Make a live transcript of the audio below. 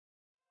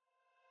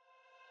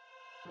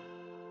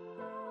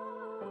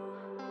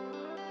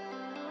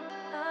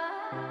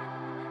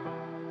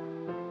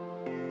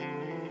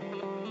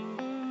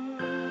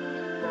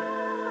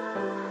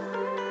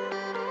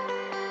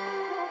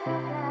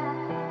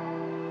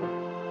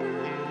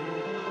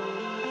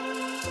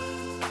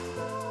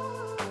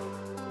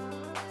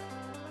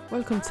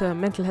Welcome to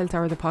Mental Health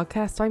Hour, the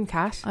podcast. I'm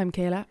Kat. I'm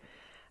Kayla.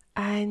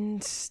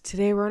 And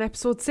today we're on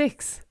episode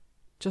 6.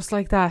 Just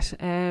like that.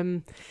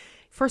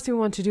 First thing we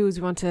want to do is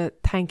we want to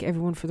thank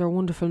everyone for their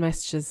wonderful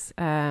messages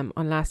on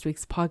last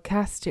week's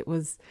podcast. It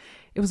was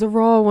a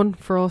raw one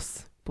for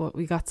us, but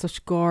we got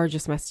such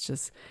gorgeous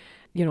messages.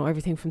 You know,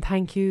 everything from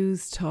thank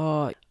yous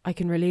to I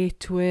can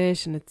relate to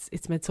it, and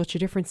it's made such a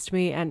difference to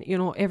me. And you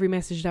know, every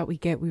message that we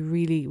get, we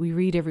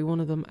read every one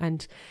of them,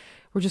 and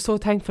we're just so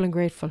thankful and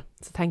grateful.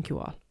 So thank you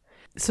all.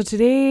 So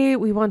today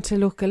we want to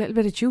look a little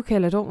bit at you,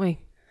 Kayla, don't we?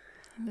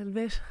 A little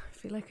bit. I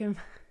feel like I'm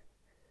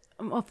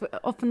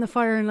up in the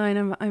firing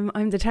line.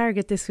 I'm the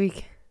target this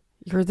week.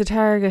 You're the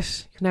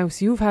target now.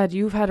 So you've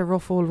had a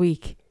rough old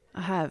week. I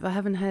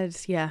haven't had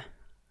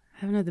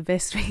the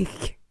best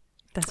week.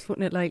 That's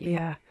putting it lightly.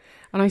 Yeah.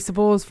 And I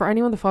suppose for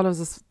anyone that follows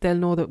us, they'll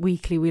know that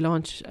weekly we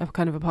launch a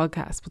kind of a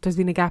podcast, but there's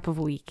been a gap of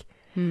a week.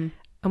 And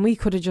we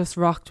could have just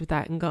rocked with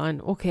that and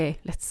gone, okay,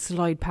 let's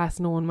slide past,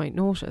 no one might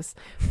notice.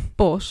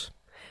 But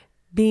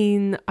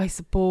I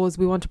suppose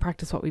we want to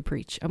practice what we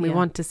preach, and we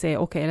want to say,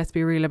 okay, let's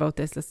be real about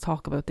this, let's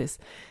talk about this.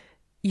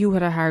 You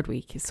had a hard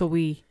week, so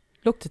we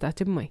looked at that,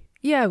 didn't we?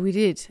 Yeah, we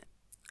did.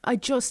 I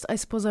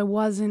suppose I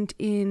wasn't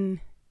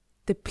in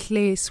the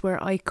place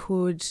where I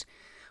could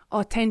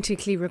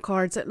authentically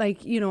record it.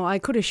 Like, you know, I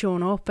could have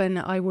shown up and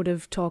I would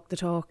have talked the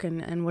talk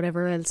and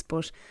whatever else,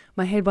 but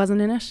my head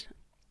wasn't in it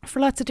for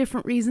lots of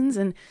different reasons,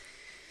 and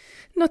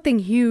nothing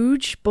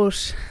huge,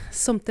 but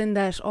something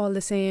that all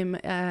the same,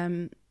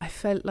 I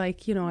felt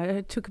like, you know,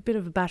 I took a bit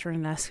of a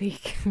battering last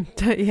week.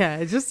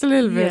 Yeah, just a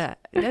little bit.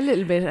 Yeah, a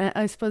little bit.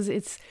 I suppose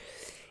it's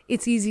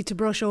easy to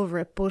brush over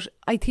it, but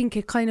I think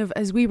it kind of,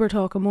 as we were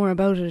talking more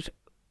about it,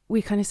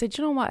 we kind of said,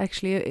 you know what,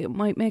 actually, it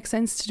might make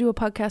sense to do a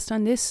podcast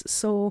on this.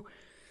 So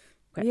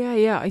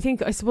okay. Yeah.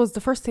 I suppose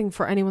the first thing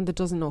for anyone that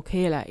doesn't know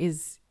Kayla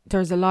is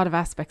there's a lot of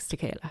aspects to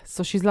Kayla.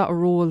 So she's a lot of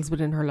roles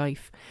within her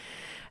life.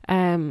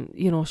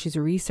 You know, she's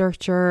a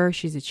researcher,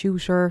 she's a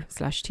tutor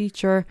 /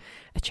 teacher,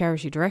 a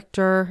charity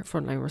director,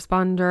 frontline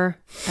responder.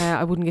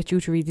 I wouldn't get you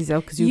to read these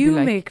out because you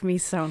like, make me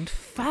sound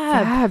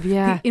fab.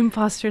 Yeah. The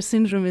imposter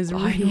syndrome is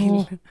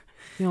real.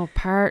 You know,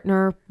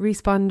 partner,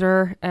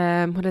 responder.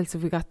 What else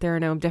have we got there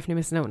now? I'm definitely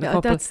missing out on a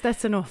couple.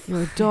 That's enough.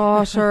 You're a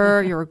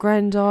daughter, you're a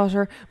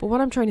granddaughter. But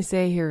what I'm trying to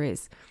say here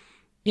is,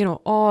 you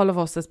know, all of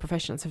us as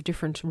professionals have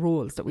different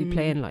roles that we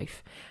play in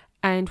life.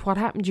 And what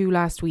happened to you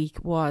last week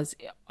was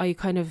I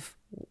kind of,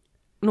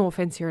 no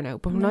offence here now,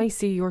 but when I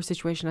see your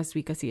situation last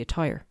week, I see a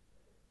tyre.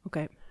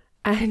 Okay.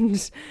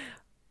 And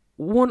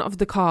one of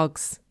the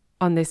cogs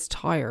on this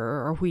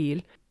tyre or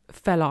wheel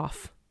fell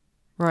off,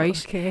 right?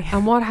 Okay.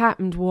 And what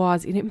happened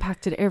was it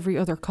impacted every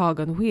other cog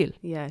on the wheel.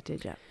 Yeah, it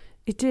did, yeah.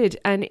 It did,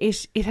 and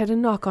it had a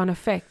knock-on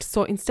effect.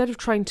 So instead of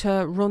trying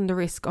to run the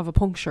risk of a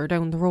puncture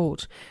down the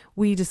road,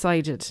 we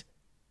decided,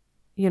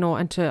 you know,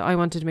 I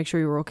wanted to make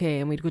sure you were okay,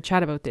 and we had a good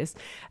chat about this.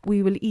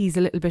 We will ease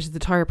a little bit of the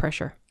tyre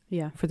pressure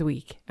for the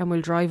week, and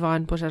we'll drive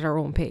on, but at our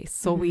own pace.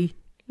 So we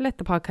let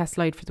the podcast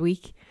slide for the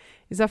week.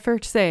 Is that fair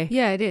to say?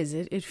 Yeah, it is.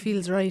 It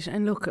feels right.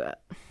 And look,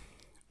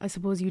 I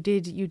suppose you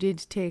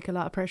did take a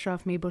lot of pressure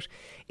off me, but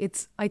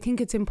I think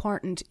it's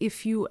important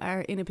if you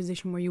are in a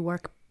position where you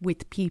work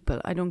with people.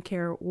 I don't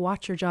care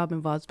what your job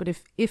involves, but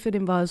if it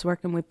involves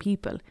working with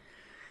people,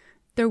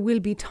 there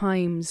will be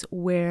times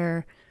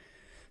where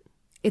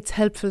it's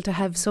helpful to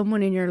have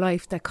someone in your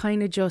life that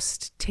kind of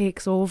just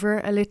takes over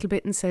a little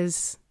bit and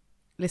says,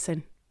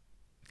 listen,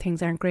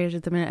 things aren't great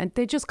at the minute. And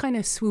they just kind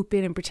of swoop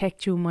in and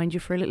protect you and mind you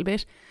for a little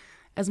bit.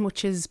 As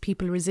much as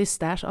people resist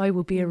that, I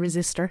would be a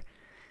resistor.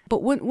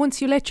 But once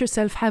you let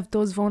yourself have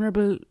those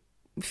vulnerable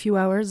few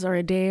hours or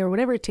a day or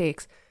whatever it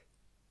takes,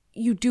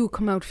 you do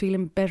come out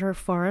feeling better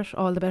for it,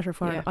 all the better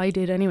for it. I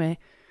did anyway.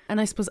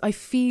 And I suppose I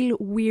feel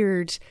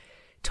weird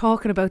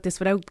talking about this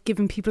without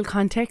giving people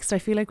context. I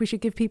feel like we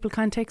should give people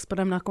context, but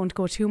I'm not going to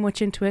go too much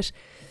into it.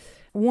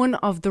 One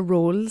of the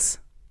roles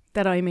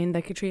that I'm in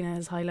that Katrina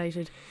has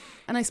highlighted,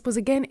 and I suppose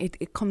again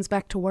it comes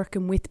back to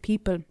working with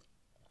people.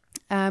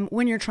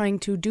 When you're trying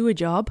to do a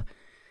job,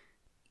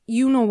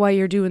 you know why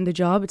you're doing the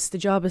job. It's the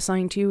job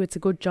assigned to you. It's a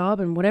good job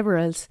and whatever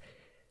else.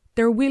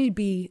 There will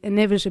be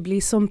inevitably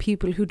some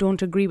people who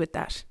don't agree with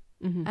that.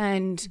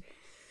 And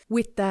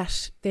with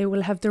that, they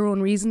will have their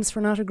own reasons for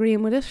not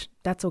agreeing with it.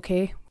 That's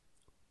okay.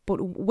 But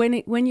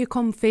when you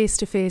come face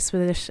to face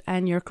with it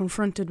and you're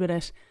confronted with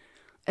it,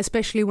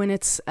 especially when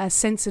it's a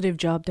sensitive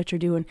job that you're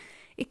doing,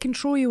 it can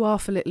throw you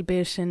off a little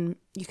bit, and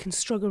you can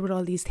struggle with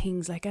all these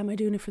things like, am I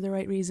doing it for the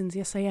right reasons?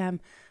 Yes, I am.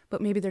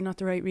 But maybe they're not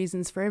the right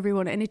reasons for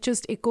everyone. And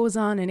it goes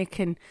on, and it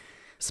can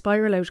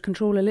spiral out of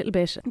control a little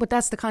bit. But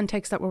that's the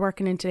context that we're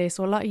working in today.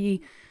 So a lot of you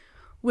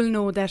will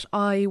know that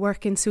I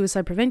work in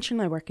suicide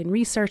prevention. I work in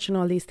research and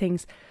all these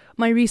things.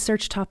 My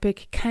research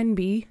topic can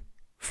be,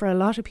 for a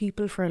lot of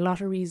people, for a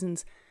lot of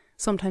reasons,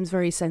 sometimes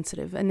very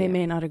sensitive, and they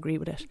may not agree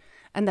with it.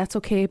 And that's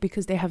okay,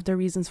 because they have their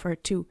reasons for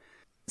it too.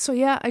 So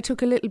yeah, I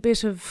took a little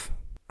bit of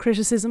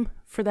criticism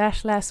for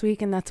that last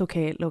week, and that's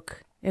okay.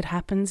 Look, it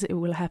happens, it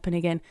will happen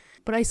again.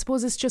 But I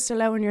suppose it's just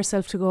allowing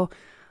yourself to go,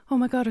 oh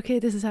my God, okay,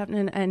 this is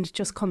happening, and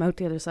just come out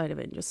the other side of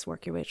it and just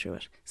work your way through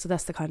it. So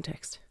that's the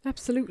context.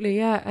 Absolutely,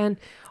 yeah. And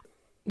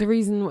the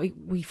reason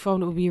we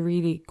found it would be a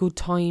really good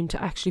time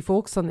to actually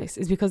focus on this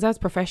is because as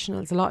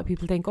professionals, a lot of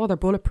people think, oh, they're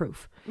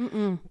bulletproof.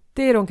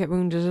 They don't get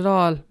wounded at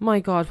all. My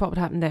God, what would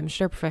happen to them?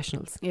 They're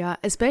professionals. Yeah,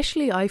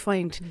 especially I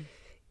find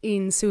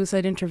in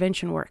suicide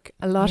intervention work,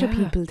 a lot of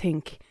people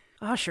think,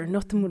 oh, sure,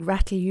 nothing would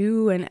rattle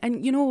you.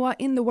 And you know what?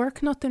 In the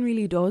work, nothing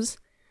really does.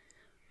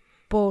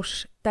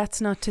 But that's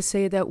not to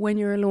say that when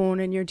you're alone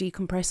and you're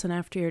decompressing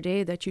after your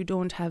day that you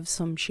don't have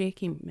some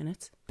shaky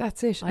minutes.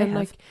 That's it.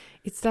 Like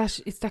it's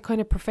that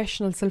kind of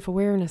professional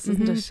self-awareness,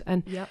 isn't it?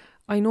 And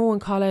I know in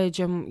college,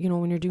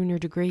 when you're doing your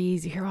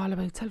degrees, you hear all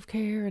about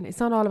self-care, and it's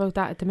not all about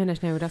that at the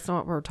minute now. That's not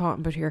what we're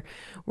talking about here.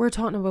 We're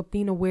talking about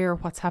being aware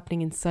of what's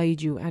happening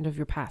inside you and of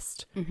your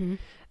past.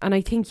 And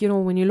I think,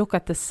 when you look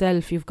at the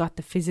self, you've got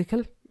the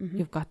physical,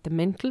 you've got the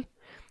mental,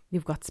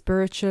 you've got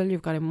spiritual,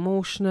 you've got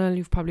emotional,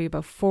 you've probably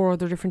about 4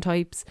 other different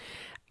types.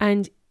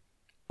 And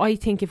I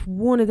think if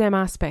one of them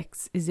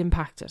aspects is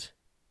impacted,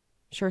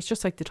 sure, it's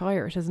just like the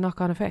tyre, it has a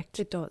knock-on effect.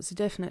 It does. It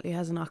definitely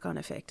has a knock-on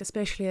effect.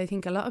 Especially, I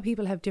think a lot of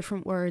people have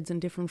different words and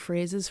different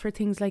phrases for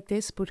things like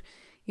this. But,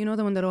 the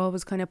one that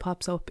always kind of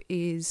pops up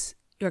is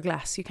your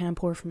glass. You can't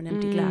pour from an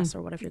empty glass,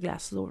 or what if your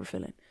glass is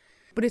overfilling.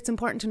 But it's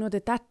important to know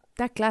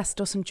that glass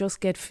doesn't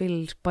just get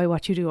filled by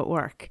what you do at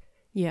work.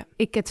 Yeah,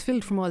 it gets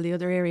filled from all the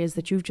other areas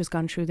that you've just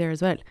gone through there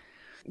as well.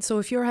 So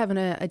if you're having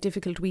a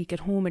difficult week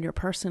at home in your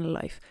personal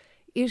life,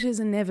 it is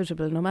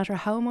inevitable, no matter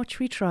how much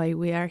we try,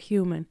 we are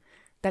human,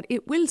 that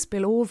it will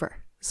spill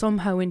over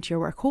somehow into your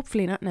work.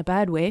 Hopefully not in a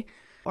bad way,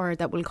 or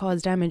that will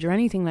cause damage or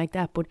anything like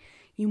that, but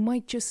you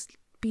might just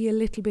be a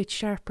little bit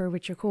sharper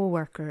with your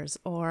co-workers,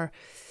 or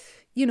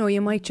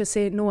you might just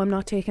say, no, I'm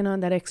not taking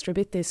on that extra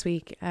bit this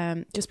week,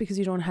 just because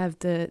you don't have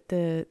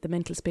the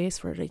mental space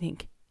for it, I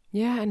think.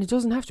 Yeah, and it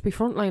doesn't have to be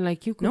frontline.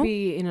 Like, you could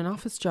be in an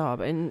office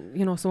job and,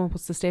 someone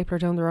puts the stapler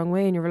down the wrong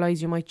way and you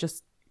realise you might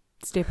just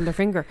staple their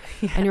finger.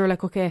 And you're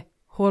like, okay,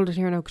 hold it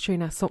here now,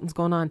 Katrina, something's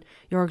going on.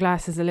 Your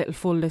glass is a little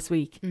full this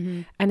week.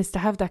 And it's to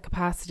have that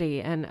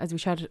capacity. And as we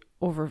chatted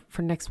over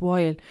for the next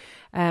while,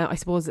 I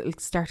suppose it'll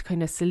start to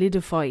kind of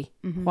solidify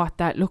what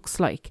that looks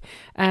like.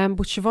 But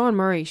Siobhan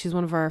Murray, she's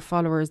one of our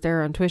followers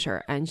there on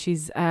Twitter, and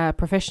she's a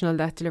professional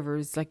that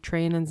delivers like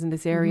trainings in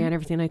this area and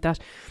everything like that.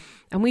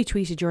 And we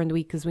tweeted during the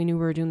week because we knew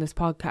we were doing this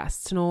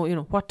podcast to know,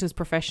 what does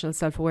professional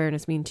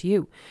self-awareness mean to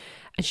you?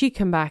 And she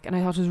came back and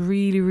I thought it was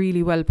really,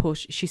 really well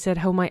put. She said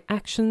how my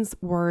actions,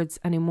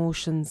 words and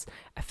emotions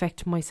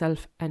affect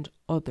myself and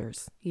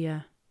others.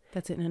 Yeah,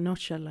 that's it in a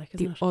nutshell, isn't it?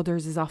 The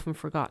others is often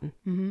forgotten.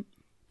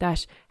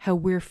 That how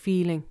we're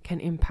feeling can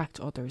impact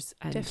others.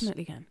 And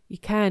definitely can. You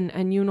can,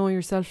 and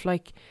yourself,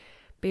 like,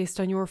 based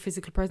on your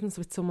physical presence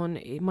with someone,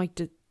 it might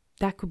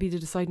that could be the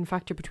deciding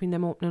factor between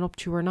them opening up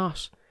to you or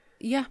not.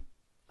 Yeah.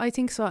 I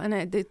think so,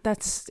 and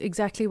that's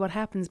exactly what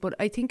happens. But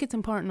I think it's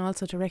important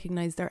also to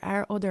recognise there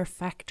are other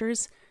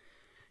factors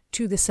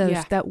to the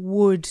self that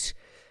would,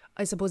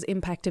 I suppose,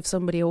 impact if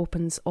somebody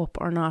opens up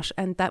or not.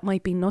 And that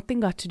might be nothing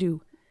got to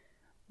do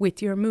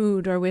with your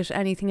mood or with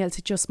anything else.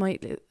 It just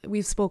might,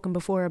 we've spoken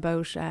before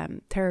about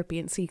therapy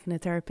and seeking a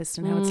therapist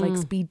and how it's like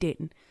speed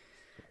dating.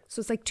 So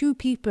it's like two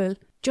people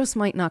just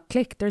might not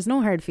click. There's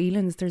no hard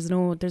feelings. There's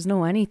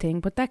no anything.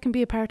 But that can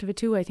be a part of it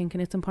too, I think.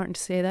 And it's important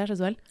to say that as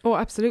well. Oh,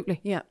 absolutely.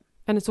 Yeah.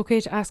 And it's okay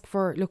to ask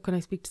for, look, can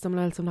I speak to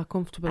someone else? I'm not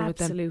comfortable with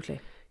them.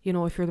 Absolutely.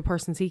 If you're the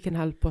person seeking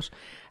help. But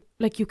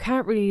like, you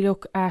can't really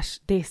look at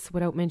this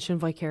without mentioning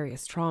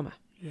vicarious trauma.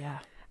 Yeah.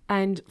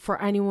 And for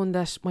anyone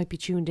that might be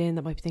tuned in,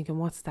 that might be thinking,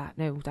 what's that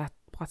now?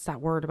 What's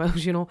that word about?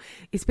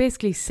 It's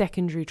basically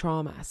secondary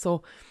trauma.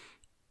 So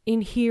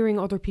in hearing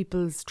other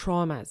people's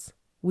traumas,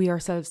 we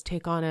ourselves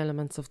take on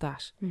elements of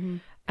that.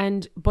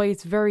 And by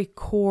its very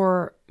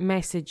core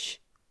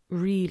message,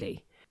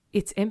 really,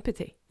 it's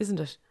empathy, isn't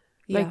it?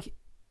 Yeah. Like,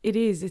 it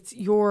is. It's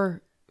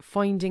your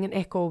finding an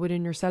echo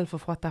within yourself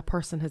of what that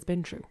person has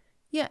been through.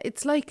 Yeah,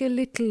 it's like a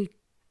little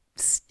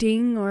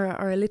sting or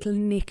a little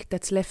nick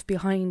that's left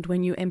behind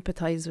when you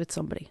empathise with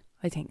somebody,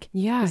 I think.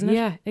 Yeah,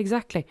 yeah,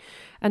 exactly.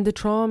 And the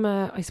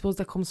trauma, I suppose,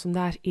 that comes from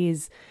that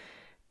is,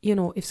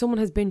 if someone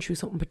has been through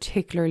something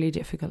particularly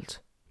difficult,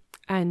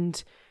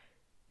 and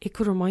it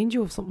could remind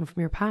you of something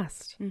from your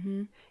past.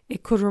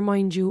 It could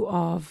remind you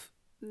of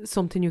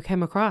something you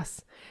came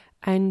across.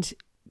 And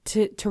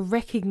to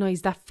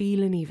recognise that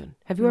feeling even.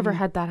 Have you ever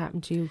had that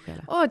happen to you,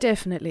 Kayla? Oh,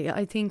 definitely.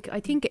 I think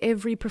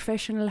every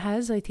professional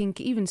has. I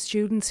think even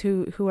students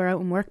who are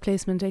out in work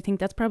placement, I think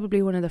that's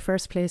probably one of the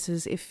first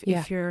places if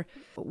you're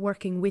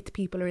working with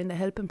people or in the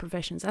helping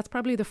professions, that's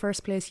probably the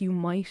first place you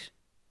might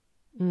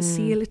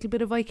see a little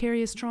bit of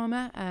vicarious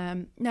trauma.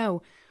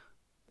 Now,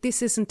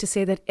 this isn't to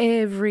say that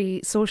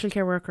every social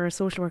care worker or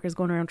social worker is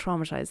going around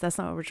traumatised. That's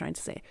not what we're trying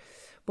to say.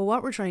 But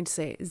what we're trying to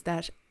say is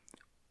that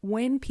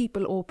when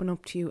people open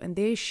up to you and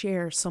they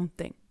share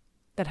something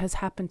that has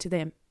happened to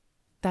them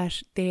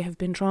that they have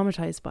been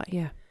traumatized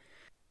by,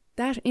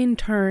 that in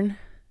turn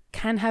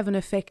can have an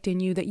effect in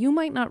you that you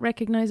might not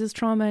recognize as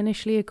trauma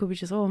initially. It could be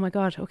just, oh my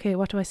God, okay,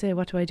 what do I say?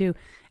 What do I do?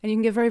 And you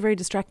can get very, very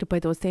distracted by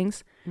those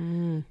things.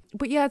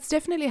 But yeah, it's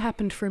definitely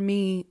happened for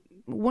me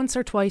once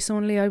or twice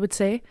only, I would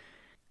say.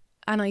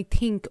 And I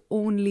think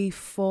only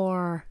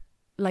for,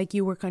 like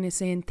you were kind of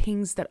saying,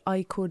 things that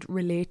I could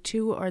relate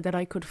to or that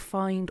I could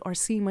find or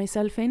see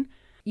myself in.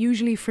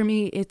 Usually for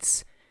me,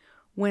 it's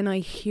when I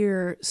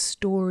hear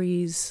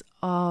stories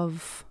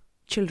of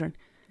children.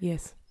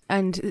 Yes.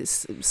 And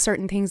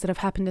certain things that have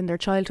happened in their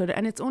childhood.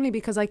 And it's only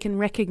because I can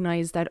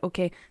recognize that,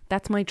 okay,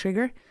 that's my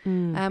trigger.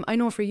 I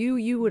know for you,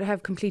 you would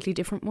have completely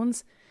different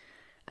ones.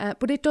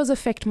 But it does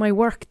affect my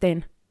work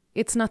then.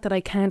 It's not that I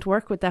can't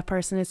work with that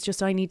person. It's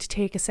just I need to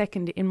take a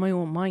second in my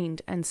own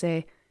mind and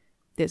say,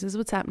 this is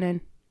what's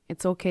happening.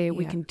 It's okay.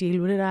 We can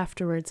deal with it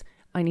afterwards.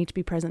 I need to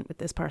be present with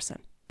this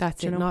person.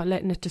 That's it. Not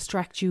letting it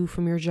distract you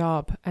from your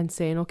job and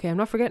saying, okay, I'm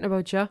not forgetting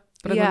about you,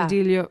 but I'm going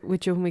to deal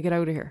with you when we get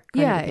out of here.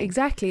 Yeah,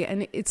 exactly.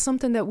 And it's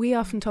something that we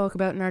often talk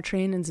about in our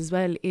trainings as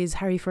well, is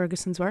Harry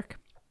Ferguson's work,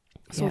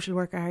 social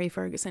worker Harry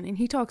Ferguson. And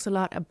he talks a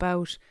lot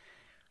about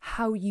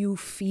how you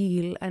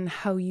feel and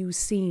how you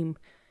seem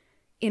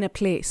in a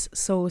place.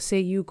 So say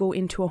you go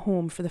into a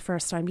home for the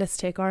first time. Let's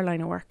take our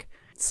line of work.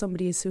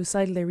 Somebody is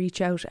suicidal, they reach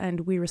out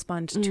and we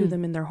respond to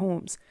them in their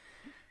homes.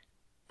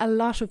 A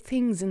lot of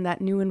things in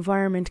that new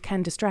environment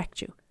can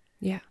distract you.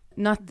 Yeah.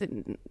 Not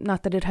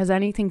that it has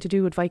anything to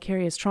do with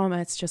vicarious trauma.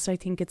 It's just, I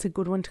think it's a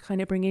good one to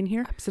kind of bring in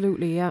here.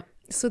 Absolutely, yeah.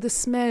 So the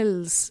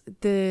smells,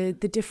 the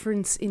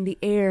difference in the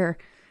air,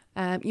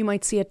 you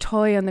might see a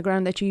toy on the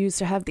ground that you used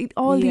to have.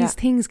 These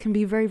things can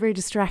be very, very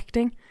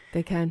distracting.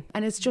 They can.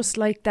 And it's just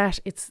like that.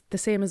 It's the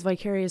same as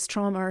vicarious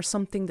trauma or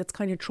something that's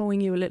kind of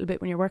throwing you a little bit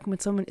when you're working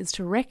with someone, is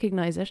to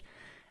recognize it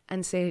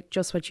and say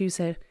just what you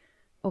said.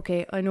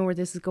 Okay, I know where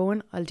this is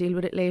going. I'll deal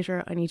with it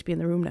later. I need to be in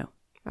the room now.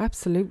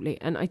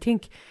 Absolutely. And I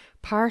think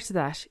part of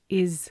that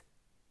is,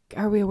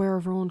 are we aware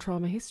of our own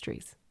trauma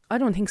histories? I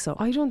don't think so.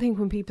 I don't think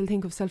when people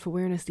think of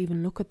self-awareness they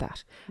even look at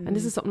that. And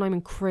this is something I'm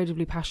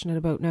incredibly passionate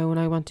about now and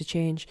I want to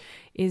change,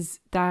 is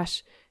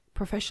that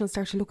professionals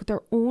start to look at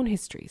their own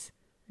histories.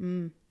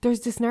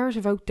 There's this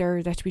narrative out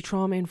there that to be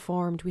trauma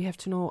informed, we have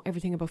to know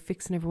everything about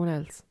fixing everyone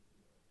else.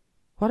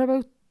 What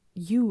about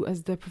you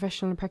as the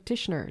professional and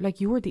practitioner?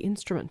 Like, you're the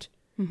instrument.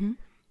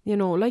 You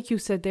know, like you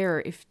said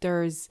there, if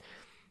there's,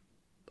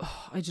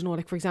 I don't know,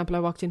 like for example, I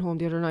walked in home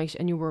the other night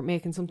and you were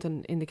making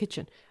something in the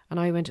kitchen and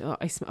I went,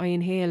 I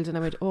inhaled and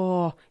I went,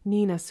 oh,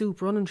 Nina,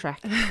 soup, running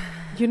track,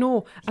 you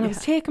know, and I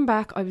was taken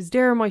back. I was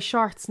there in my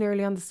shorts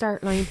nearly on the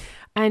start line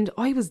and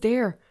I was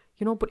there,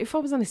 you know, but if I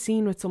was on a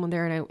scene with someone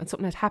there now and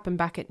something had happened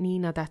back at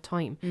Nina at that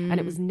time and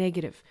it was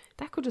negative,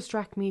 that could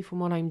distract me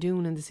from what I'm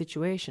doing in the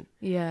situation.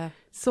 Yeah.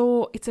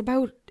 So it's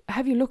about,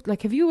 have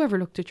you ever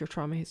looked at your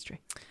trauma history?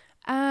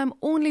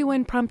 Only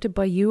when prompted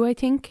by you, I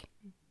think.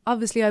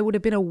 Obviously, I would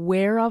have been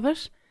aware of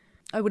it.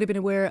 I would have been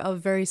aware of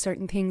very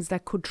certain things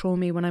that could throw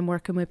me when I'm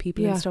working with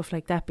people and stuff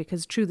like that,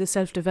 because through the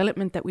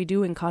self-development that we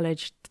do in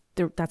college,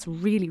 that's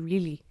really,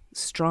 really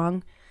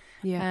strong.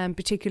 Yeah.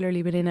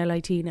 Particularly within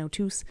LIT now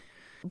too.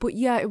 But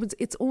yeah,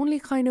 it's only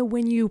kind of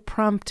when you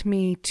prompt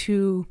me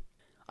to,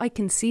 I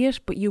can see it,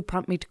 but you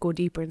prompt me to go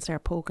deeper and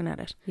start poking at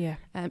it. Yeah.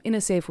 In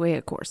a safe way,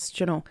 of course,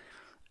 you know.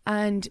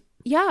 And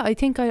yeah, I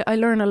think I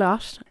learn a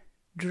lot.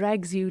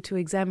 Drags you to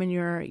examine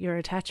your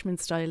attachment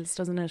styles,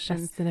 doesn't it?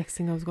 That's the next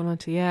thing I was going on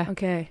to, yeah.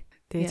 Okay.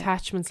 The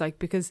attachments, like,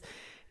 because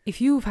if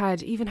you've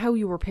had, even how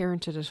you were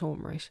parented at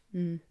home, right?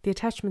 The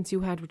attachments you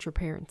had with your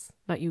parents,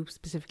 not you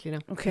specifically now.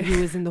 Okay.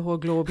 You as in the whole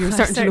globe. You were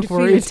starting to look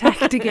worried.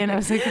 Attacked again. I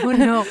was like, oh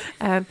no.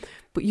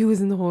 But you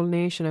as in the whole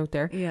nation out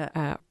there.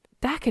 Yeah.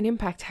 That can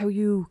impact how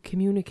you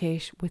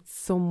communicate with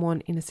someone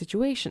in a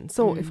situation.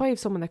 So if I have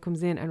someone that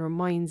comes in and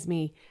reminds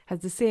me, has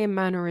the same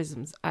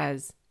mannerisms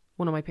as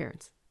one of my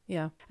parents.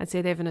 Yeah. And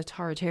say they have an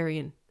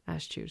authoritarian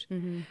attitude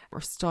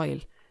or style,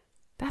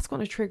 that's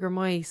going to trigger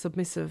my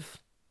submissive,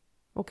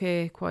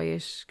 okay,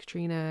 quiet,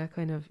 Katrina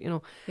kind of, you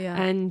know.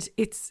 Yeah. And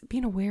it's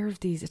being aware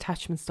of these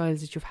attachment styles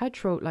that you've had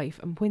throughout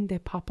life and when they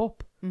pop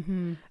up.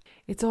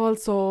 It's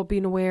also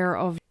being aware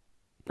of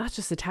not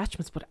just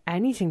attachments, but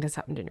anything that's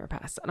happened in your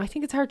past. And I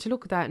think it's hard to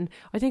look at that. And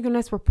I think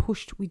unless we're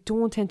pushed, we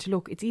don't tend to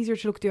look. It's easier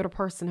to look at the other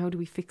person. How do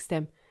we fix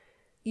them?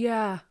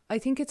 Yeah. I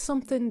think it's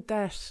something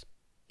that,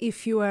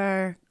 if you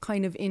are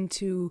kind of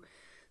into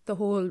the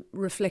whole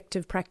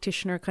reflective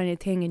practitioner kind of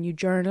thing and you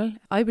journal,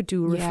 I would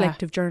do a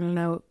reflective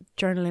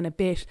journaling a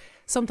bit.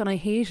 Something I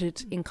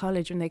hated in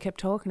college when they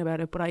kept talking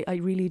about it, but I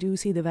really do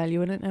see the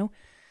value in it now.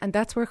 And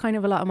that's where kind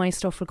of a lot of my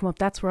stuff will come up.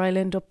 That's where I'll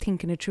end up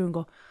thinking it through and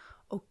go,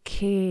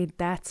 okay,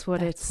 that's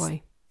where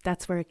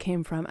it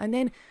came from. And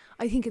then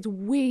I think it's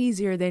way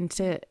easier then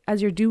to,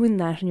 as you're doing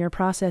that and you're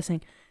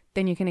processing,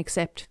 then you can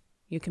accept,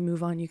 you can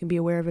move on, you can be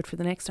aware of it for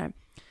the next time.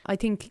 I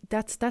think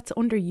that's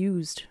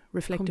underused,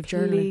 reflective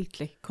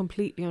journaling.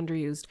 Completely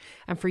underused.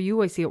 And for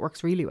you, I see it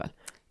works really well.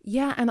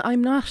 Yeah, and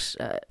I'm not,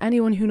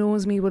 anyone who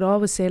knows me would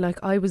always say, like,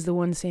 I was the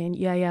one saying,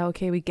 yeah,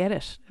 okay, we get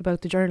it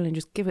about the journaling,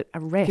 just give it a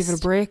rest. Give it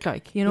a break,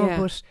 like. You know,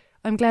 but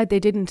I'm glad they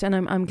didn't, and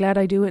I'm glad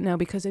I do it now,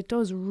 because it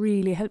does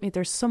really help me.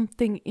 There's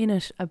something in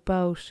it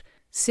about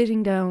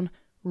sitting down,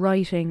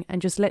 writing,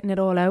 and just letting it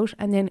all out,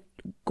 and then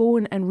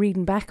going and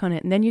reading back on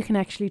it, and then you can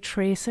actually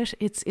trace it.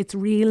 It's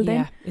real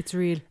then. Yeah, it's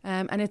real.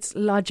 And it's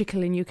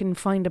logical, and you can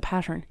find a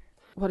pattern.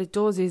 What it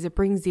does is it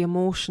brings the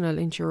emotional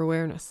into your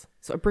awareness.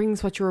 So it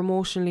brings what you're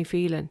emotionally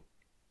feeling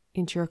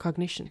into your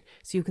cognition.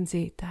 So you can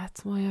say,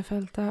 that's why I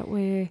felt that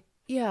way.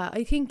 Yeah,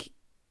 I think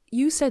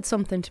you said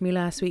something to me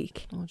last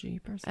week. Oh,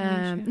 jeepers.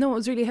 No, it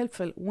was really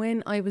helpful.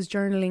 When I was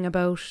journaling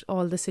about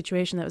all the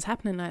situation that was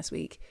happening last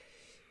week,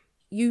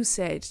 you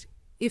said,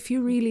 if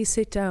you really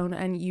sit down,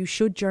 and you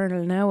should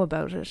journal now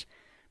about it,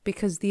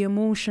 because the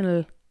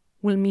emotional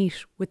will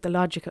meet with the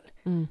logical.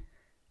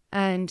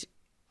 And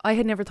I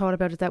had never thought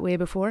about it that way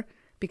before,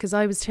 because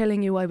I was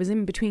telling you I was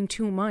in between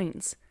two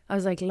minds. I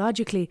was like,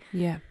 logically,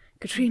 yeah,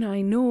 Katrina,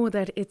 I know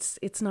that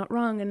it's not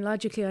wrong, and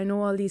logically I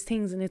know all these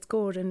things and it's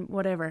good and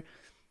whatever.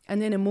 And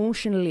then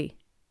emotionally,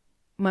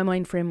 my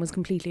mind frame was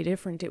completely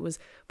different. It was,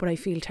 but I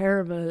feel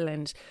terrible,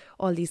 and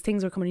all these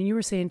things were coming. And you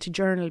were saying to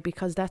journal,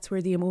 because that's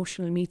where the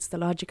emotional meets the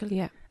logical.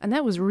 Yeah. And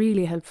that was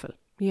really helpful.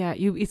 Yeah,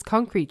 it's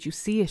concrete. You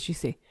see it, you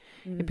see.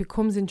 It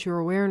becomes into your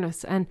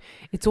awareness, and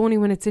it's only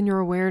when it's in your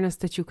awareness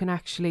that you can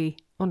actually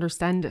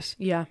understand it.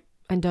 Yeah.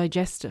 And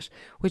digest it,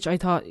 which I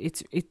thought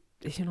it's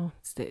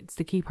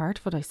the key part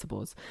of it, I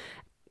suppose.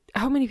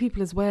 How many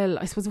people as well,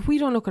 I suppose, if we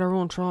don't look at our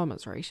own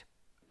traumas, right,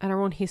 and our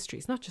own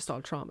histories, not just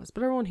all traumas,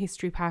 but our own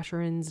history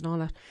patterns and all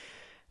that,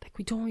 like,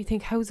 we don't really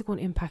think, how's it going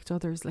to impact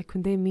others? Like,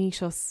 when they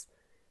meet us,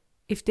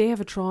 if they have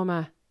a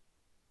trauma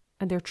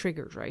and they're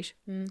triggered, right,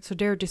 so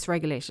they're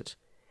dysregulated,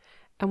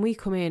 and we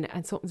come in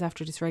and something's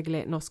after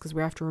dysregulating us because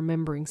we're after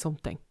remembering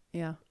something.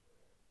 Yeah.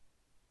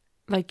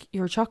 Like,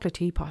 you're a chocolate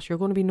teapot, you're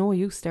going to be no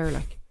use there,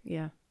 like.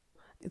 Yeah.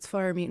 It's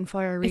fire meeting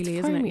fire, really,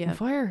 it's isn't it? Yeah.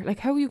 Fire. Like,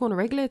 how are you going to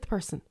regulate the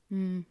person?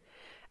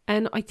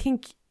 And I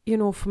think,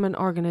 from an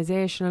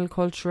organisational,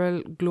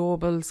 cultural,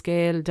 global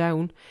scale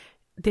down,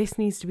 this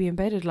needs to be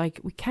embedded. Like,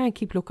 we can't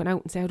keep looking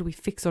out and say, how do we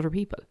fix other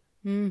people?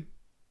 You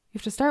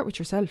have to start with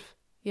yourself.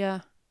 Yeah.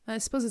 I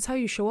suppose it's how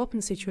you show up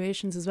in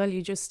situations as well.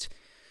 You just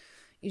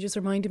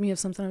reminded me of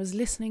something. I was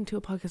listening to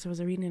a podcast, or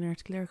was I reading an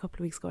article there a couple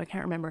of weeks ago? I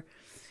can't remember.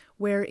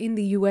 Where in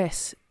the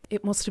US,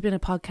 it must have been a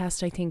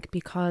podcast, I think,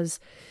 because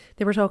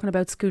they were talking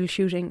about school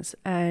shootings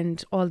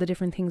and all the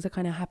different things that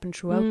kind of happened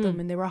throughout them.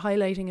 And they were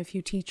highlighting a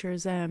few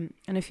teachers and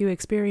a few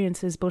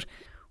experiences. But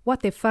what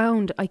they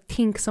found, I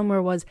think,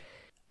 somewhere was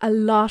a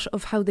lot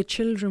of how the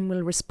children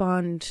will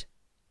respond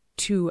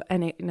to,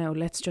 now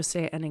let's just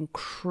say, an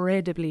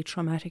incredibly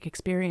traumatic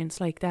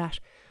experience like that,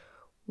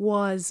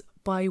 was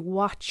by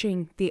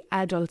watching the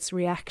adults'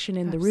 reaction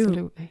in the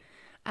room.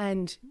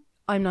 And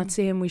I'm not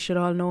saying we should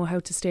all know how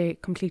to stay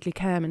completely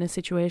calm in a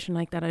situation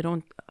like that. I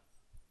don't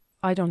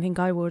think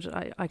I would.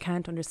 I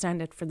can't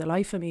understand it for the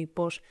life of me.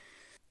 But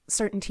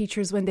certain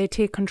teachers, when they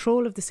take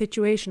control of the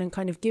situation and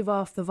kind of give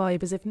off the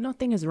vibe as if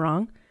nothing is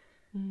wrong,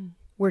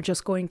 we're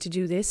just going to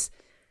do this.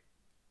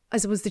 I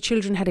suppose the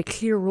children had a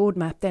clear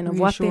roadmap then of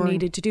what they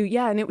needed to do.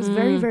 Yeah, and it was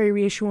very, very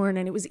reassuring,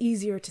 and it was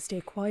easier to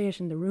stay quiet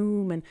in the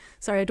room. And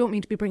sorry, I don't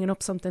mean to be bringing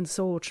up something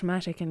so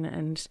traumatic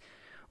and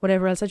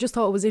whatever else. I just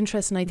thought it was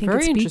interesting. I think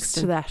it speaks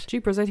to that.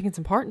 Jeepers, I think it's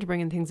important to bring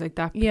in things like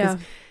that. Because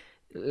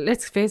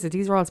let's face it,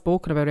 these are all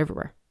spoken about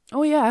everywhere.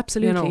 Oh yeah,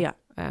 absolutely, yeah.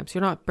 So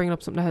you're not bringing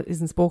up something that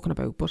isn't spoken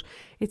about. But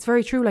it's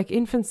very true. Like,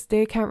 infants,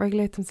 they can't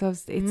regulate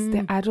themselves. It's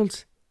the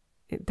adult,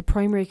 the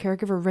primary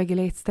caregiver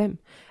regulates them.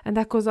 And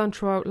that goes on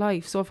throughout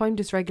life. So if I'm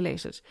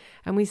dysregulated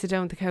and we sit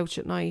down on the couch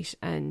at night,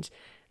 and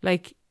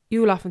like,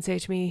 you'll often say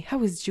to me,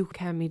 how is you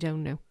calm me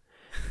down now?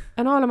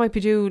 And all I might be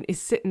doing is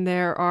sitting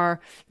there, or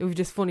it was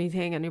this funny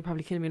thing, and you're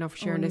probably killing me now for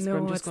sharing this, but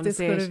I'm just going to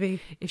say it.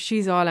 If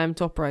she's all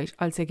amped up, right,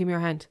 I'll say, give me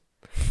your hand.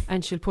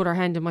 And she'll put her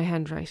hand in my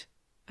hand, right?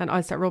 And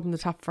I'll start rubbing the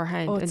top of her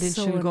hand. And then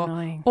she'll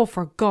go, oh,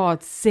 for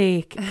God's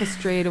sake. Because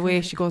straight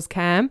away she goes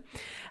calm.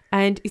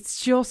 And it's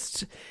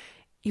just,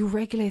 you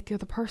regulate the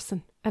other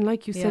person. And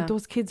like you said,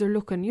 those kids are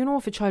looking,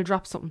 if a child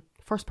drops something,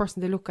 the first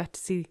person they look at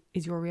to see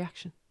is your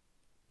reaction.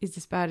 Is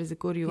this bad? Is it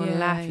good? Are you going to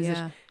laugh? Is it?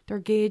 They're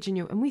gauging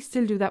you. And we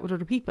still do that with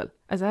other people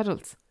as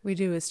adults. We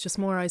do. It's just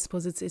more, I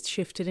suppose, it's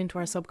shifted into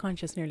our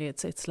subconscious nearly.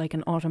 It's like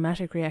an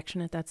automatic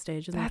reaction at that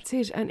stage, isn't it? That's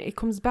it. And it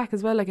comes back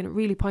as well, like, and it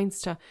really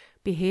points to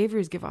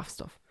behaviours give off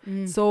stuff.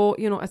 So,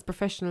 as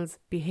professionals,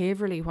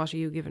 behaviourally, what are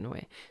you giving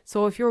away?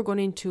 So if you're going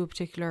into a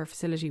particular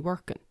facility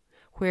working,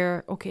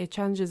 where, okay, it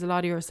challenges a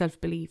lot of your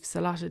self-beliefs,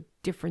 a lot of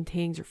different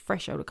things, you're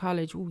fresh out of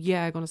college, oh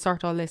yeah, I'm going to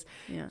start all this.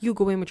 Yeah. You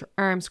go in with your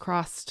arms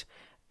crossed,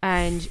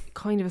 and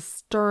kind of a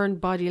stern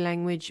body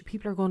language.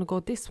 People are going to go,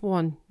 this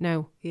one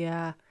now.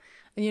 Yeah.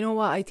 And you know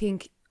what? I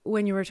think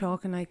when you were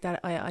talking like that,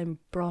 I'm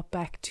brought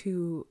back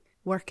to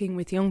working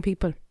with young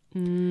people.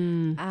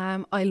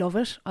 I love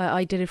it.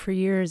 I did it for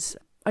years.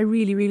 I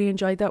really, really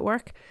enjoyed that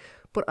work.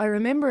 But I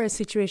remember a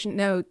situation.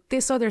 Now,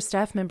 this other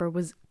staff member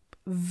was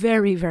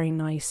very, very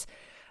nice.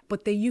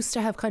 But they used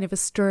to have kind of a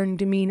stern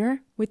demeanour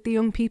with the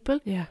young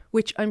people. Yeah.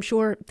 Which I'm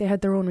sure they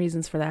had their own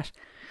reasons for that.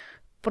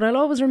 But I'll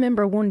always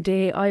remember one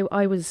day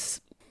I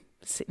was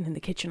sitting in the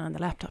kitchen on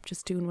the laptop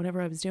just doing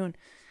whatever I was doing.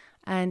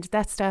 And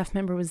that staff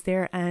member was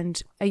there,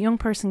 and a young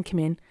person came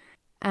in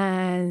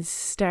and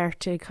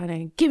started kind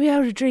of, give me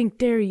out a drink,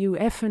 there you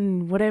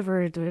effing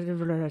whatever,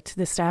 to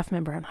the staff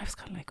member. And I was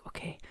kind of like,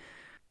 okay,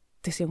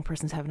 this young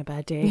person's having a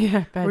bad day.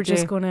 Yeah, We're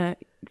just going to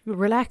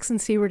relax and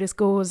see where this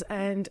goes.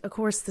 And of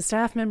course the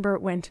staff member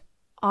went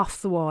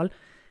off the wall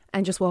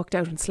and just walked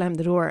out and slammed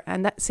the door.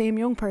 And that same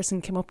young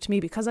person came up to me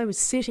because I was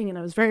sitting and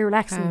I was very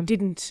relaxed and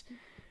didn't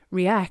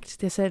react.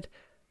 They said,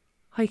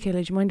 hi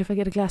Kayla, do you mind if I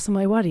get a glass of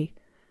MiWadi?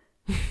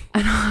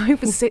 And I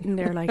was sitting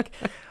there like,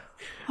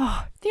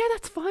 oh, yeah,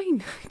 that's fine.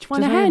 Do you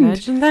want a hand?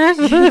 Imagine that?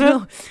 You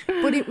know?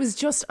 But it was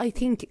just, I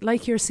think,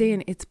 like you're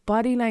saying, it's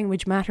body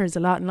language matters a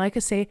lot. And like I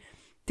say,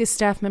 this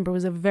staff member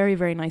was a very,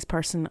 very nice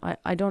person.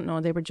 I don't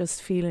know, they were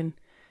just feeling,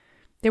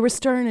 they were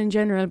stern in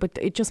general, but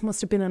it just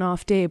must have been an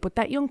off day. But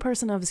that young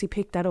person obviously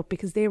picked that up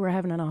because they were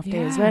having an off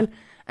day as well.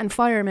 And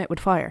fire met with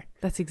fire.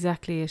 That's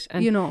exactly it.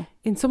 And you know,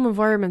 in some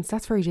environments,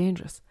 that's very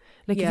dangerous.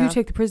 Like if you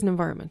take the prison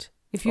environment,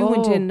 if you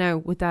went in now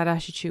with that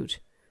attitude,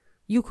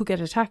 you could get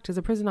attacked as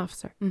a prison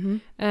officer.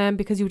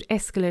 Because you would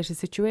escalate a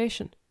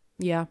situation.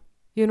 Yeah.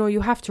 You know,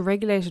 you have to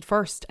regulate it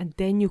first and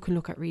then you can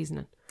look at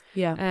reasoning.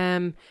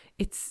 Yeah.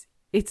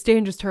 It's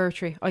dangerous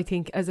territory, I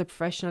think, as a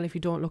professional, if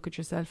you don't look at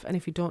yourself and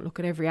if you don't look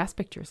at every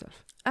aspect of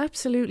yourself.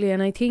 Absolutely.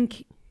 And I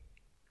think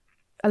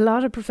a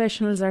lot of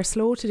professionals are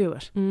slow to do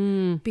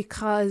it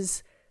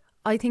because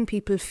I think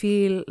people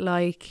feel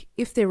like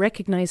if they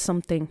recognise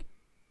something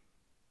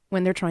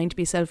when they're trying to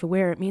be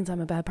self-aware, it means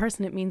I'm a bad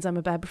person, it means I'm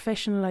a bad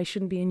professional, I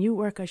shouldn't be in youth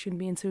work, I shouldn't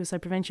be in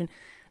suicide prevention.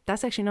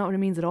 That's actually not what it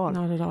means at all.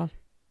 Not at all.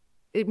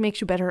 It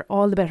makes you better,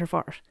 all the better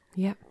for it.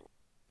 Yeah.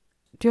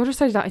 The other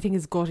side of that, I think,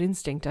 is gut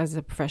instinct as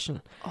a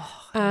professional.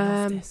 Oh, I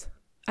love this.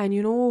 And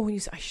you know, when you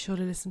say, I should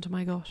have listened to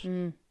my gut.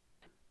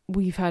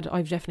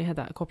 I've definitely had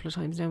that a couple of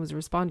times now as a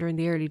responder in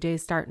the early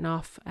days, starting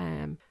off.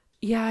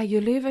 Yeah,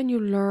 you live and you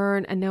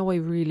learn, and now I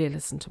really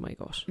listen to my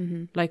gut.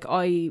 Like,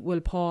 I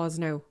will pause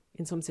now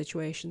in some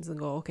situations and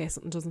go, okay,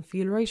 something doesn't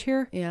feel right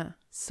here. Yeah.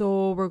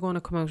 So we're going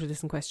to come out of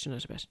this and question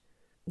it a bit.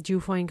 Do you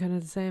find kind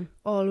of the same?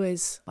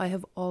 Always. I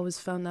have always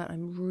found that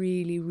I'm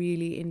really,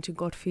 really into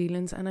gut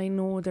feelings, and I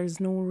know there's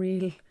no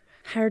real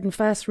hard and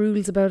fast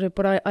rules about it,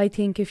 but I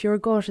think if your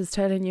gut is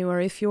telling you, or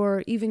if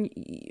you're even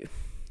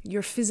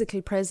your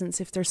physical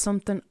presence, if there's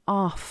something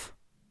off,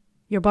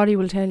 your body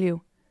will tell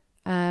you.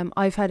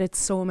 I've had it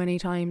so many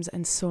times,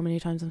 and so many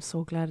times I'm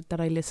so glad that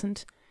I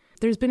listened.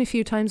 There's been a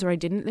few times where I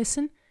didn't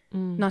listen.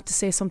 Not to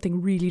say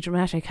something really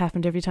dramatic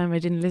happened every time I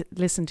didn't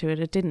listen to it.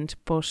 It didn't.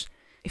 But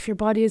if your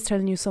body is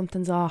telling you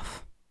something's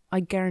off,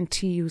 I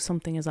guarantee you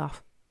something is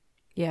off.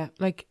 Yeah,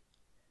 like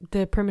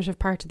the primitive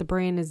part of the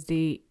brain is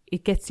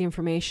it gets the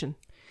information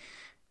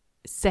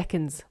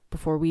seconds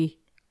before we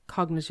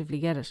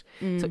cognitively get it.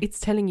 So it's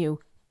telling you,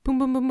 boom,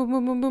 boom, boom, boom,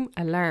 boom, boom, boom,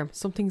 alarm.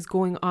 Something's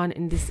going on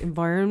in this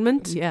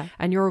environment. Yeah.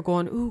 And you're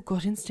going, ooh,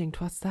 gut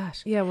instinct, what's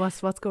that? Yeah,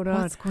 what's going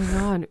on? What's going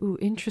on? Ooh,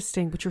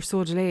 interesting, but you're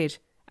so delayed.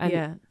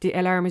 And the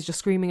alarm is just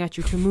screaming at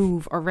you to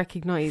move or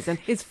recognise. And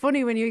it's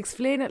funny when you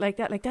explain it like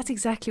that. Like, that's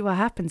exactly what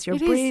happens. Your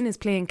brain is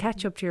playing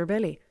catch up to your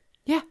belly.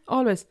 Yeah,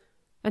 always.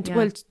 And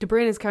well, the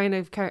brain is kind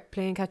of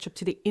playing catch up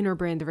to the inner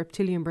brain, the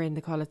reptilian brain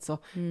they call it. So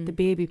the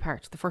baby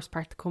part, the first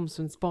part that comes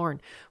when it's born.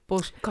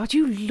 But God,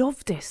 you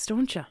love this,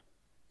 don't you?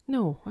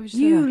 No, I was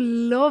you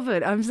love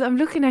it. I'm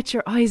looking at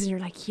your eyes and you're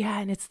like, yeah,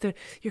 and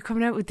you're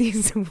coming out with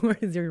these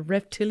words, your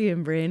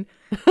reptilian brain.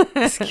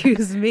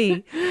 Excuse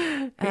me.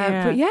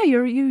 But yeah,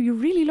 you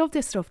really love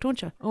this stuff,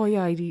 don't you? Oh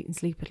yeah, I'd eat and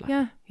sleep it.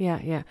 Like.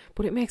 Yeah.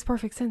 But it makes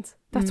perfect sense.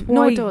 That's No,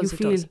 why it does, you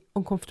feel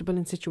uncomfortable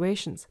in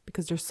situations,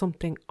 because there's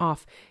something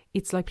off.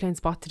 It's like playing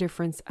spot the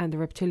difference, and the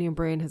reptilian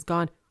brain has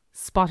gone,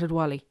 spotted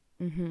Wally.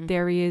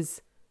 There he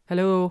is.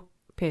 Hello,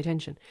 pay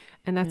attention.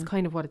 And that's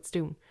kind of what it's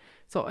doing.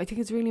 So I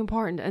think it's really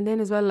important. And then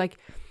as well, like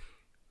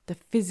the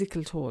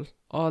physical toll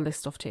all this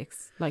stuff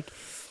takes, like,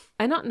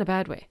 and not in a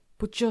bad way,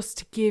 but just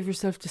to give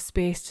yourself the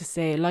space to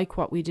say, like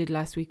what we did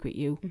last week with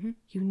you,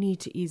 you need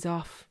to ease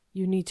off.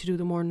 You need to do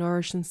the more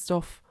nourishing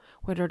stuff,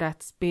 whether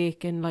that's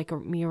bacon, like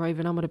me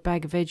arriving on with a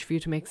bag of veg for you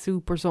to make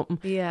soup or something.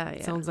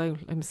 Yeah. Sounds like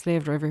I'm a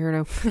slave driver here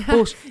now.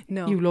 But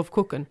no, you love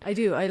cooking. I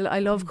do. I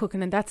love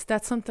cooking, and that's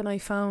something I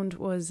found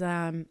was,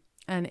 and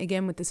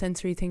again with the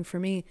sensory thing for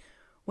me,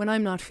 when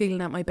I'm not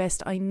feeling at my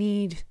best, I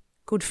need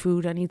good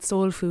food, I need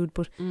soul food,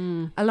 but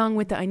along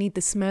with that I need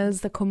the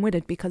smells that come with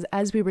it, because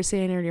as we were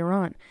saying earlier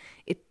on,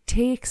 it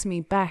takes me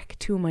back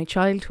to my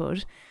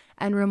childhood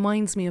and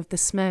reminds me of the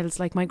smells.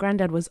 Like, my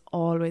granddad was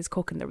always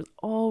cooking, there was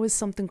always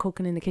something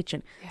cooking in the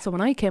kitchen. So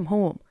when I came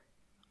home,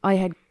 I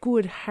had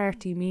good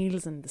hearty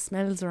meals and the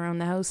smells around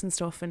the house and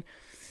stuff, and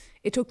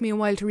it took me a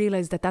while to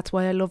realise that that's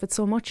why I love it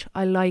so much.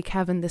 I like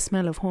having the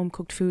smell of home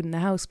cooked food in the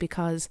house,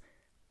 because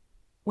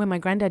when my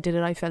granddad did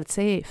it, I felt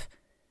safe.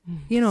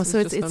 You know, so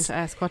it's going to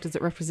ask, what does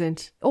it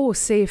represent? Oh,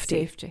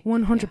 safety.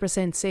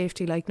 100%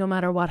 safety. Like, no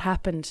matter what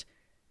happened,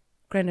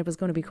 granddad was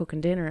going to be cooking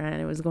dinner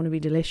and it was going to be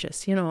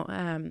delicious, you know.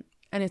 And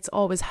it's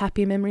always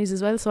happy memories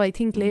as well. So I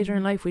think later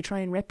in life we try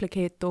and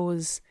replicate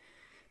those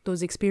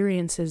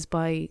experiences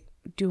by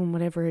doing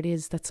whatever it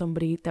is that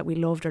somebody that we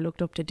loved or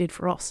looked up to did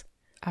for us.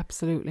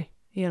 Absolutely.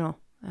 You know.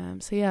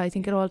 So yeah, I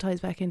think it all ties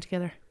back in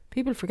together.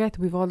 People forget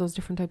that we've all those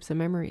different types of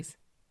memories.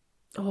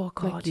 Oh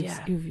God, like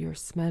yeah. You have your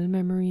smell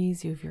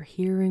memories, you have your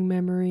hearing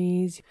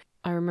memories.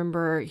 I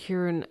remember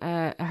hearing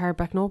a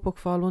hardback notebook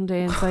fall one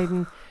day inside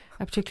in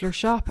a particular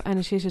shop, and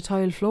it hit a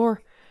tile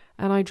floor,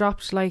 and I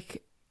dropped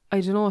like,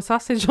 I don't know, a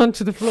sausage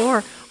onto the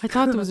floor. I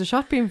thought there was a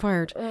shot being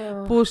fired.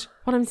 But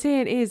what I'm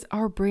saying is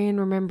our brain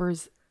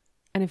remembers,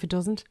 and if it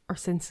doesn't, our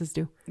senses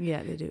do.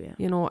 Yeah, they do, yeah.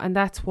 You know, and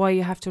that's why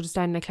you have to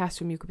understand in a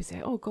classroom, you could be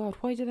saying, oh God,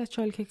 why did that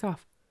child kick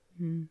off?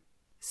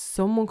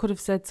 Someone could have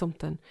said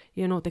something.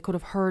 You know, they could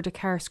have heard a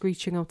car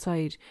screeching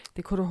outside.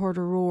 They could have heard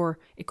a roar.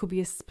 It could be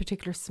a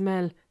particular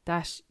smell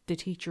that the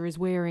teacher is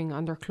wearing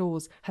on their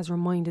clothes has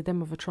reminded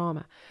them of a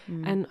trauma.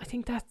 And I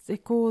think that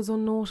it goes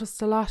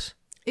unnoticed a lot.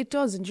 It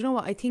does. And you know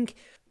what? I think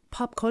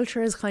pop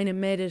culture has kind of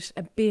made it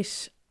a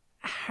bit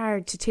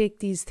hard to take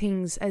these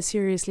things as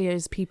seriously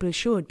as people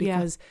should,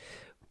 because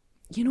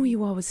you know,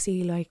 you always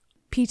see like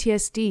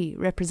PTSD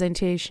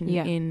representation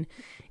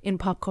in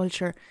pop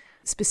culture,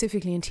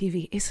 specifically in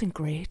TV, isn't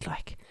great.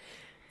 Like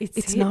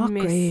it's not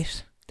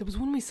great. There was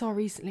one we saw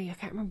recently, I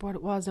can't remember what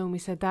it was now, and we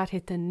said that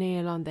hit the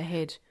nail on the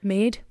head.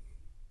 Maid.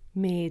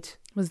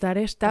 Was that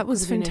it? That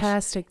was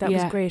fantastic. That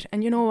was great.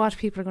 And you know what?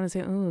 People are going to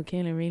say, oh,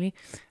 Kayla, really?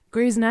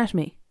 Grey's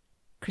Anatomy.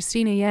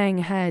 Christina Yang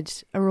had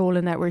a role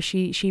in that where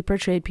she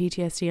portrayed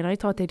PTSD, and I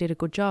thought they did a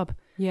good job.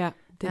 Yeah,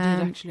 they did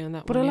actually on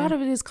that but one. But a lot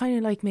of it is kind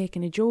of like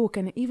making a joke,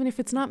 and even if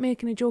it's not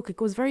making a joke, it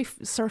goes very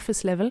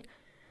surface level.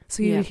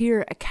 So you'll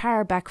hear a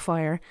car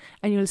backfire,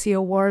 and you'll see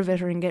a war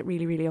veteran get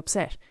really, really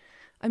upset.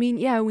 I mean,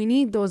 yeah, we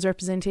need those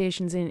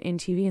representations in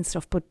TV and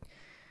stuff, but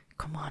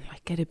come on,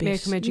 like, get a bit...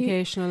 Make them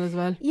educational as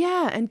well.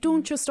 Yeah, and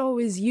don't just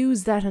always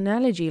use that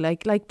analogy.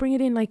 Like bring it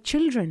in, like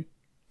children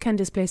can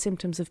display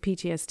symptoms of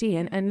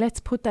PTSD, and let's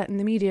put that in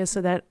the media so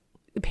that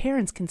the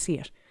parents can see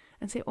it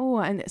and say, oh,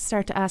 and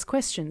start to ask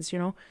questions, you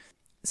know.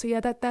 So yeah,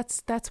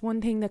 that's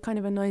one thing that kind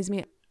of annoys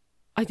me.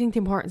 I think the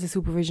importance of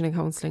supervision and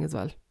counselling as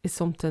well is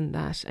something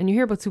that, and you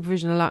hear about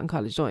supervision a lot in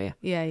college, don't you?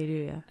 Yeah, you do,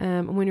 yeah.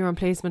 And when you're on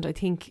placement, I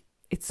think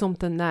it's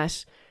something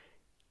that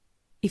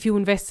if you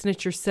invest in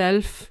it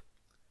yourself,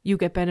 you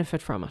get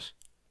benefit from it.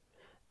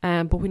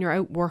 But when you're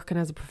out working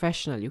as a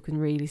professional, you can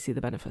really see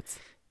the benefits.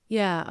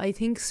 Yeah, I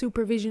think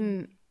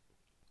supervision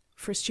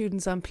for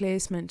students on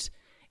placement,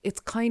 it's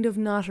kind of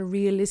not a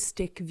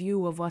realistic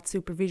view of what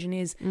supervision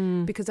is,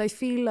 because I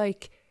feel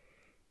like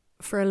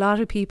for a lot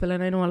of people,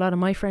 and I know a lot of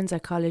my friends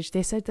at college,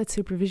 they said that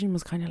supervision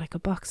was kind of like a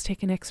box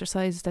ticking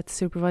exercise that the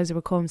supervisor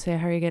would come and say,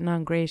 how are you getting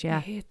on? Great, yeah.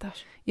 I hate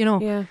that. You know?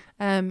 Yeah.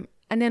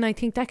 And then I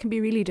think that can be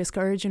really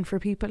discouraging for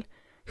people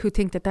who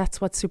think that that's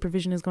what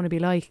supervision is going to be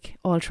like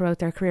all throughout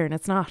their career, and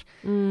it's not.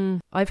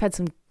 I've had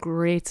some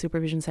great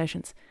supervision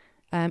sessions.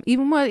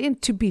 Even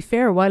to be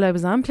fair, while I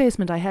was on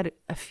placement, I had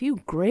a few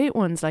great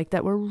ones like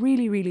that were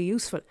really, really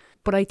useful.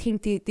 But I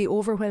think the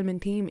overwhelming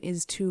theme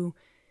is to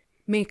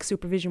make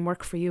supervision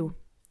work for you.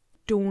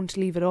 Don't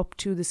leave it up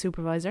to the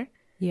supervisor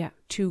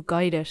to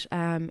guide it.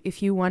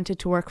 If you want it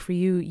to work for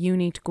you, you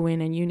need to go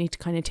in and you need to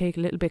kind of take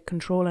a little bit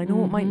control. I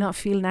know it might not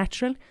feel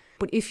natural,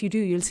 but if you do,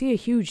 you'll see a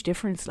huge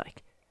difference.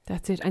 Like,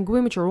 that's it. And go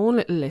in with your own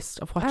little list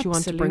of what you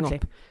want to bring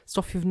up.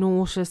 Stuff you've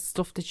noticed,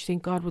 stuff that you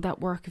think, God, would that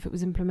work if it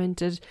was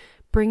implemented?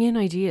 Bring in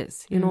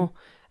ideas, you know.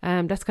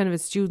 That's kind of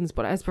as students.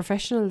 But as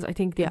professionals, I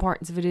think the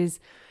importance of it is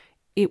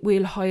it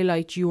will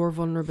highlight your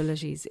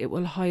vulnerabilities. It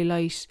will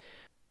highlight,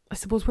 I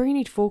suppose, where you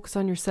need to focus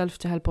on yourself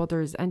to help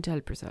others and to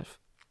help yourself.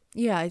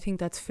 Yeah, I think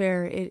that's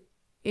fair.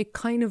 It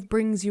kind of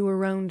brings you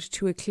around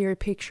to a clear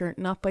picture,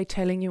 not by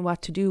telling you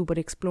what to do, but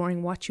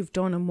exploring what you've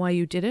done and why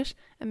you did it,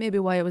 and maybe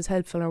why it was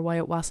helpful or why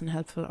it wasn't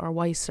helpful or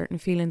why certain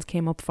feelings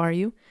came up for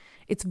you.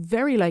 It's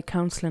very like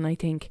counselling, I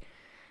think,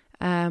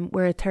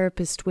 where a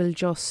therapist will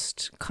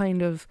just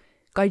kind of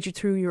guide you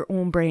through your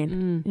own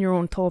brain, your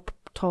own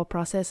thought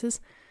processes,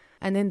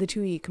 and then the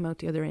two of you come out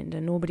the other end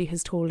and nobody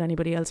has told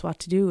anybody else what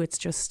to do. It's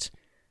just,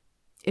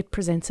 it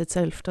presents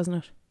itself, doesn't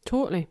it?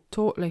 Totally.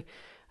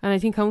 And I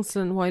think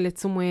counselling, while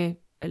it's some way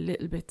a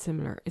little bit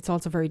similar, it's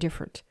also very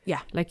different.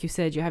 Yeah. Like you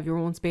said, you have your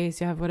own space,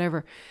 you have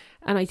whatever.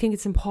 And I think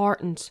it's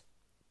important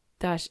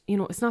that, you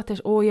know, it's not that,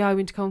 oh yeah, I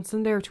went to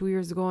counselling there 2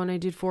 years ago and I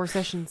did 4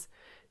 sessions.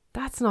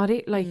 That's not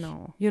it. Like,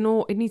 no. You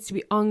know, it needs to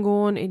be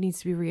ongoing, it needs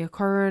to be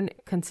reoccurring,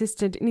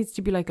 consistent. It needs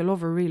to be like a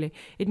lover, really.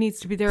 It needs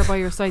to be there by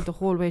your side the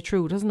whole way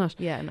through, doesn't it?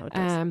 Yeah, no, it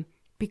does.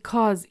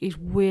 Because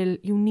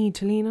you need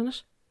to lean on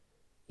it.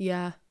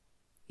 Yeah.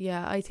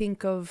 I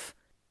think of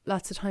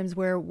lots of times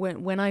where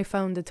when I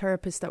found a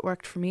therapist that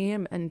worked for me,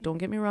 and don't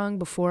get me wrong,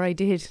 before I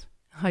did,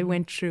 I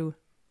went through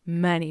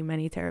many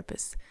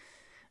therapists.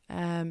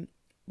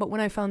 But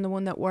when I found the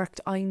one that worked,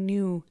 I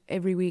knew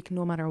every week,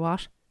 no matter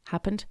what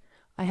happened,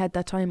 I had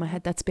that time, I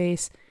had that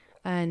space,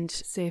 and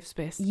safe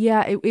space.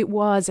 Yeah, it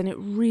was, and it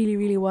really,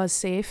 really was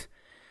safe.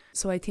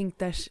 So I think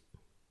that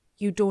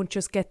you don't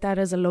just get that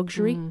as a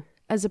luxury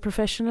as a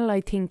professional.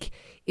 I think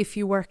if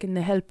you work in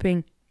the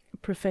helping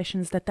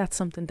professions, that's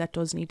something that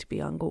does need to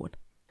be ongoing.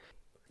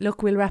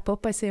 look, we'll wrap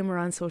up by saying we're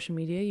on social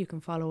media. You can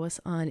follow us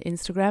on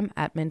Instagram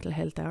at Mental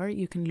Health Hour.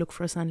 You can look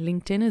for us on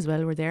LinkedIn as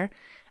well. We're there.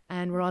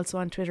 And we're also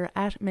on Twitter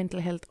at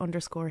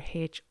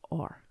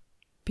mentalhealth_HR.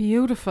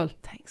 Beautiful.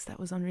 Thanks, that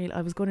was unreal.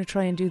 I was going to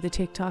try and do the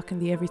TikTok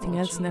and the everything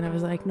else, and then I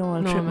was like, no,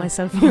 I'll trip man.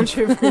 myself You'll up.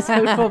 trip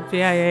yourself up.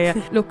 Yeah.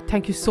 Look,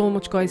 thank you so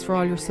much, guys, for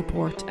all your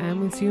support, and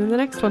we'll see you in the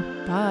next one.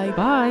 Bye.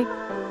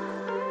 Bye.